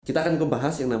Kita akan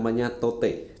membahas yang namanya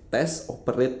TOTE, Test,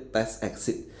 Operate, Test,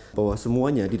 Exit. Bahwa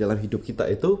semuanya di dalam hidup kita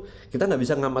itu, kita nggak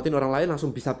bisa ngamatin orang lain langsung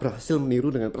bisa berhasil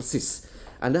meniru dengan persis.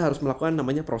 Anda harus melakukan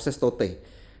namanya proses TOTE.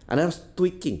 Anda harus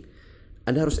tweaking,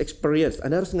 Anda harus experience,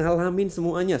 Anda harus ngalamin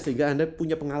semuanya sehingga Anda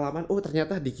punya pengalaman, oh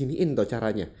ternyata diginiin toh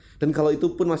caranya. Dan kalau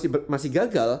itu pun masih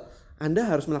gagal, Anda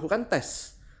harus melakukan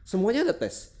tes. Semuanya ada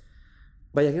tes.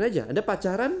 Bayangin aja, Anda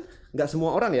pacaran, nggak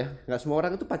semua orang ya, nggak semua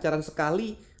orang itu pacaran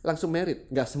sekali langsung merit,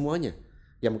 nggak semuanya.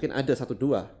 Ya mungkin ada satu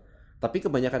dua, tapi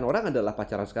kebanyakan orang adalah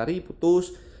pacaran sekali,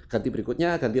 putus, ganti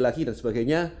berikutnya, ganti lagi dan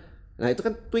sebagainya. Nah itu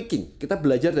kan tweaking, kita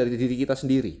belajar dari diri kita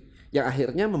sendiri, yang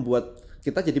akhirnya membuat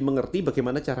kita jadi mengerti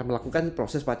bagaimana cara melakukan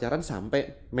proses pacaran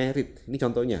sampai merit. Ini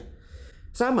contohnya.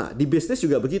 Sama, di bisnis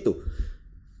juga begitu.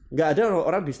 Nggak ada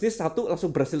orang bisnis satu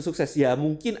langsung berhasil sukses. Ya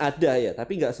mungkin ada ya,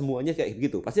 tapi nggak semuanya kayak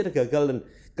gitu. Pasti ada gagal dan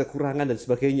kekurangan dan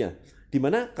sebagainya.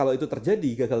 Dimana kalau itu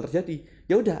terjadi, gagal terjadi,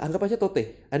 ya udah anggap aja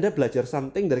tote. Anda belajar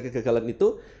something dari kegagalan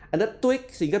itu, Anda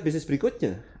tweak sehingga bisnis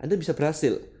berikutnya Anda bisa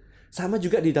berhasil. Sama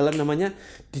juga di dalam namanya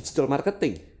digital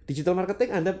marketing. Digital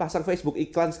marketing Anda pasang Facebook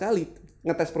iklan sekali,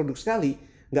 ngetes produk sekali,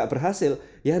 nggak berhasil,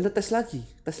 ya Anda tes lagi,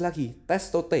 tes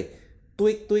tote.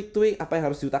 Tweak apa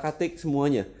yang harus diutak-atik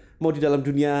semuanya. Mau di dalam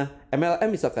dunia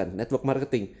MLM misalkan, network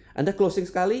marketing, Anda closing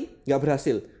sekali, nggak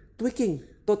berhasil, tweaking,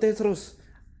 tote terus.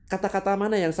 Kata-kata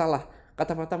mana yang salah,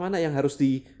 kata-kata mana yang harus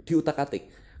diutak-atik.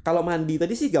 Kalau mandi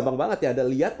tadi sih gampang banget ya, Anda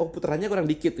lihat, oh putarannya kurang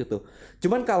dikit gitu.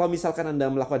 Cuman kalau misalkan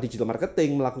Anda melakukan digital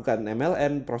marketing, melakukan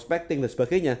MLM, prospecting dan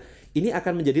sebagainya, ini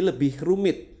akan menjadi lebih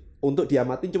rumit untuk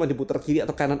diamatin cuma diputar kiri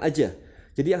atau kanan aja.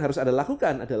 Jadi yang harus Anda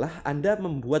lakukan adalah Anda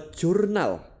membuat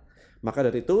jurnal. Maka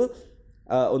dari itu,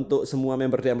 untuk semua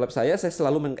member DM Lab saya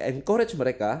selalu mengencourage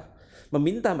mereka,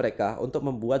 meminta mereka untuk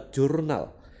membuat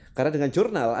jurnal. Karena dengan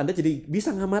jurnal Anda jadi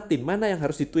bisa ngamatin mana yang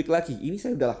harus ditweak lagi. Ini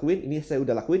saya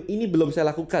udah lakuin, ini belum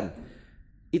saya lakukan.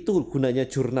 Itu gunanya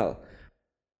jurnal.